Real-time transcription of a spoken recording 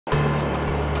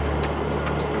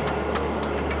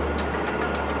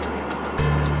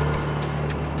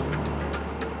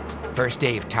first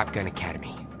day of Top Gun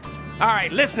Academy. All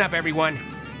right, listen up, everyone.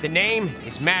 The name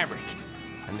is Maverick.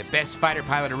 I'm the best fighter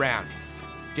pilot around.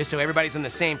 Just so everybody's on the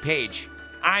same page,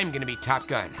 I'm gonna be Top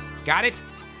Gun. Got it?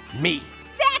 Me.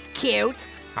 That's cute.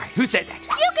 All right, who said that?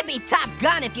 You can be Top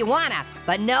Gun if you wanna,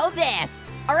 but know this.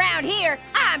 Around here,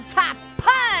 I'm Top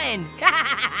Pun.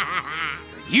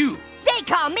 You. They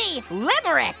call me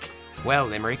Limerick. Well,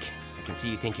 Limerick, I can see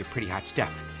you think you're pretty hot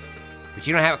stuff. But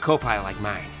you don't have a co-pilot like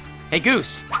mine. Hey,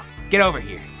 Goose, get over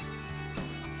here.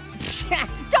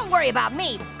 Don't worry about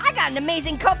me. I got an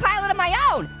amazing co-pilot of my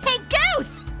own. Hey,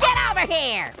 Goose, get over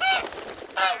here.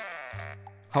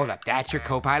 Hold up, that's your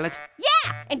co-pilot?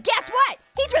 Yeah, and guess what?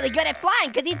 He's really good at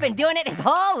flying because he's been doing it his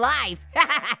whole life.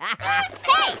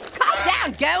 Hey, calm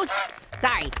down, Goose.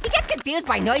 Sorry, he gets confused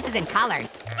by noises and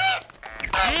colors.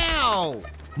 Ow!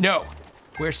 No,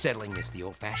 we're settling this the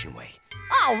old-fashioned way.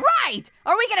 All right,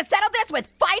 are we gonna settle this with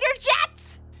fighter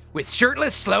jets? With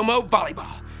shirtless slow-mo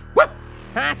volleyball. Woo!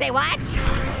 Say what?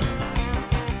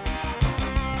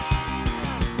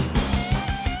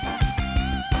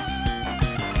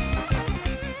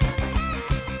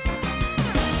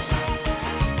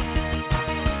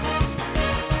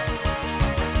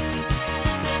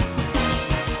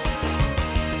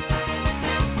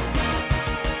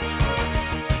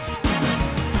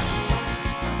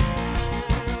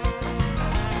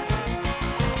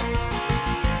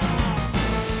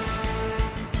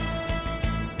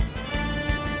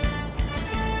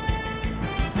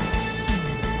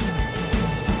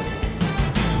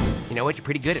 You know what? You're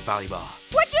pretty good at volleyball.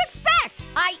 What'd you expect?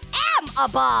 I am a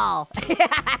ball.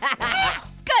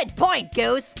 Good point,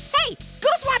 Goose. Hey,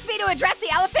 Goose wants me to address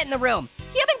the elephant in the room.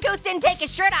 Human Goose didn't take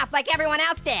his shirt off like everyone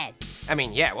else did. I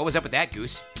mean, yeah, what was up with that,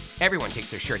 Goose? Everyone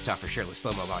takes their shirts off for shirtless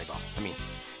slow-mo volleyball. I mean,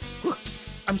 whew.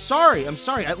 I'm sorry.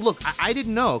 Look, I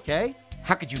didn't know, okay?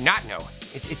 How could you not know?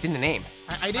 It's in the name.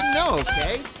 I didn't know,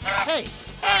 okay?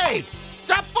 Hey!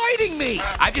 Stop fighting me!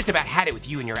 I've just about had it with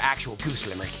you and your actual Goose,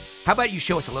 Limerick. How about you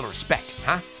show us a little respect,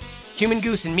 huh? Human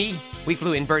Goose and me, we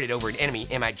flew inverted over an enemy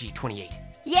MiG-28.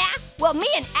 Yeah? Well, me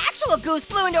and actual Goose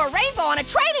flew into a rainbow on a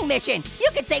training mission.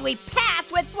 You could say we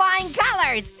passed with flying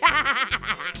colors.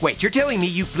 Wait, you're telling me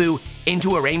you flew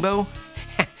into a rainbow?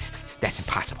 That's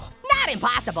impossible. Not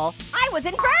impossible. I was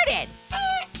inverted.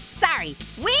 Sorry,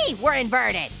 we were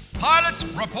inverted. Pilots,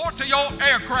 report to your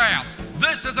aircrafts.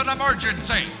 This is an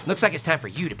emergency. Looks like it's time for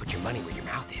you to put your money where your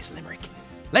mouth is, Limerick.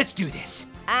 Let's do this.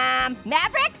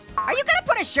 Maverick? Are you gonna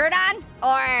put a shirt on?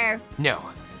 Or...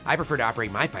 No, I prefer to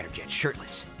operate my fighter jet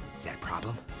shirtless. Is that a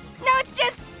problem? No, it's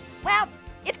just, well,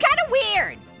 it's kind of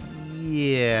weird.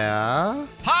 Yeah?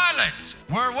 Pilots,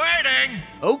 we're waiting.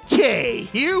 Okay,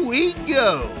 here we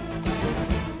go.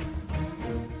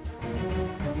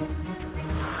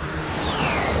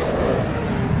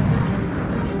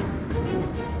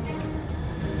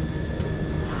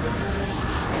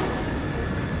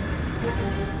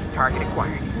 Target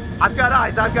acquired. I've got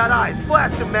eyes.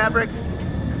 Flash him, Maverick.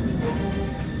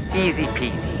 Easy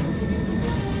peasy.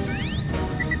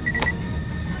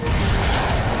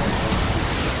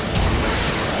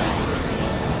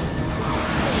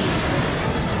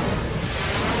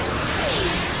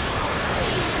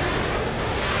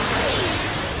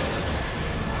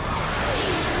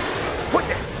 What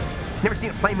the? Never seen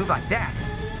a plane move like that.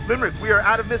 Limerick, we are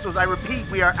out of missiles. I repeat,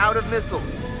 we are out of missiles.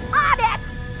 On it!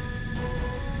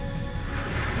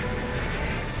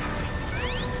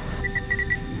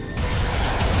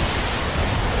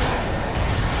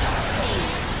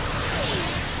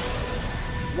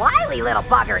 Wily little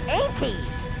bugger, ain't he?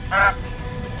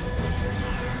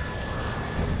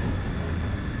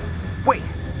 Wait,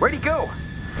 where'd he go?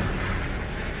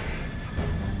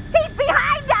 He's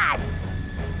behind us!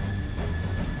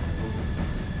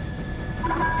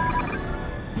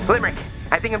 Limerick,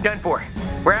 I think I'm done for.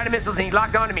 We're out of missiles and he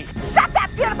locked onto me. Shut that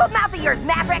beautiful mouth of yours,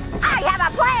 Maverick! I have a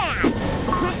plan!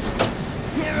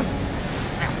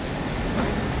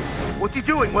 What's he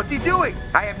doing?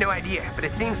 I have no idea, but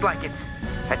it seems like it's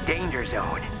a danger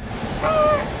zone.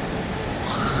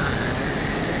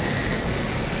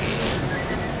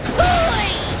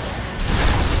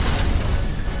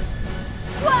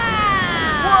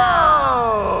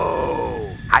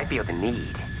 Whoa! I feel the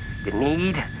need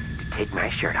to take my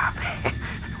shirt off.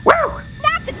 Woo!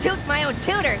 Not to toot my own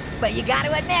tutor, but you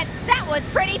gotta admit, that was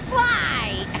pretty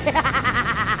fly!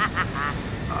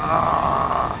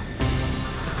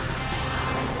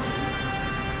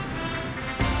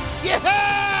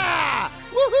 Yeah!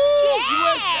 Woohoo!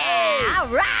 Yeah! All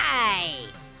right!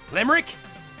 Limerick,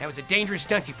 that was a dangerous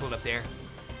stunt you pulled up there.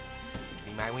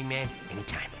 Be my wingman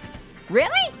anytime.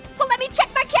 Really? Well, let me check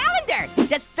my calendar.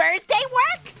 Does Thursday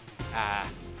work? Uh,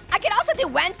 I could also do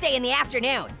Wednesday in the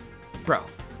afternoon. Bro,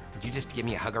 would you just give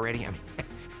me a hug already? I mean,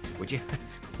 would you?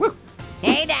 Woo!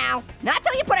 Hey now, not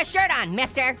till you put a shirt on,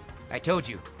 mister. I told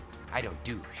you, I don't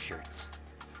do shirts.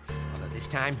 Although this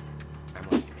time, I'm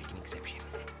willing to make an exception.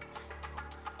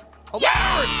 Oh, there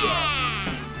it is.